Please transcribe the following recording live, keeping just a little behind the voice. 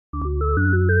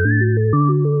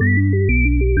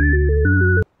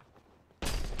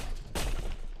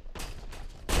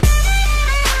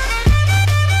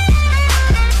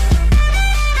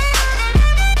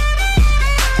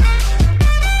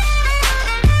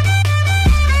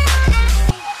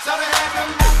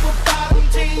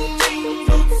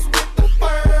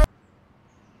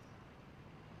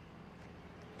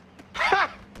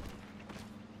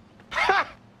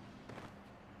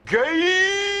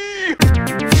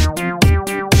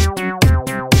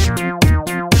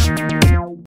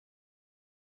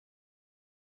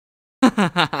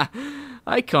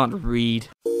I can't read.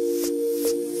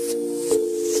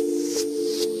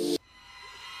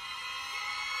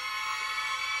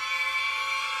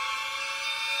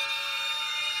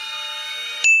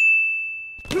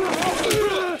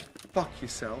 Fuck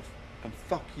yourself, and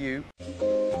fuck you.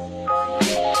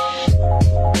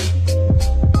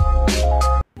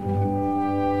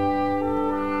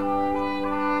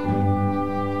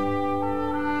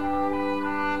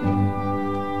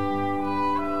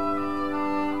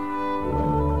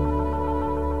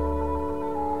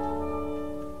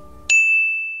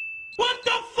 What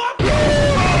the fuck?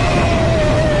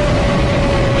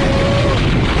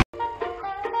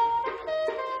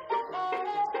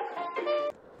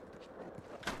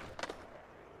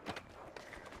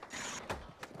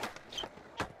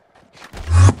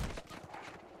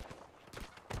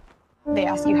 They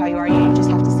ask you how you are, you just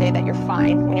have to say that you're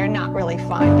fine when you're not really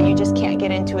fine, but you just can't get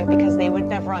into it because they would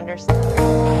never understand.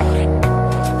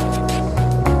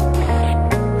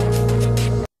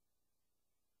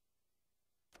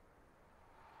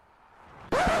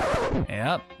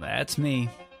 Yep, that's me.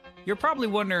 You're probably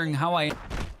wondering how I...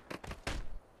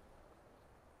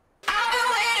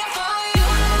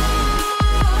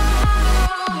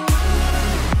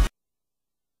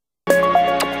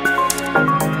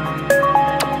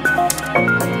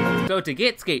 So to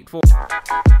get Skate 4...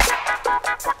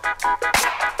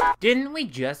 Didn't we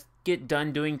just get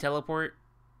done doing teleport?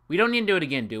 We don't need to do it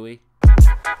again, do we?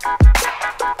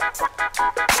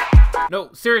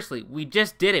 No, seriously, we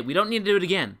just did it. We don't need to do it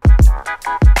again.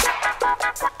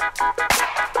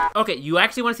 Okay, you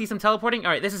actually want to see some teleporting?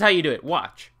 Alright, this is how you do it.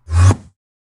 Watch.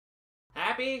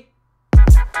 Happy?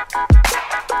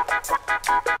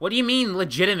 What do you mean,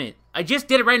 legitimate? I just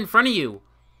did it right in front of you.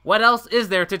 What else is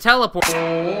there to teleport?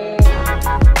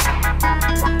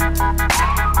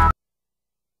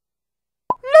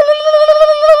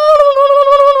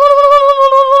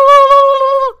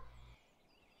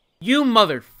 You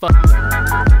motherfucker.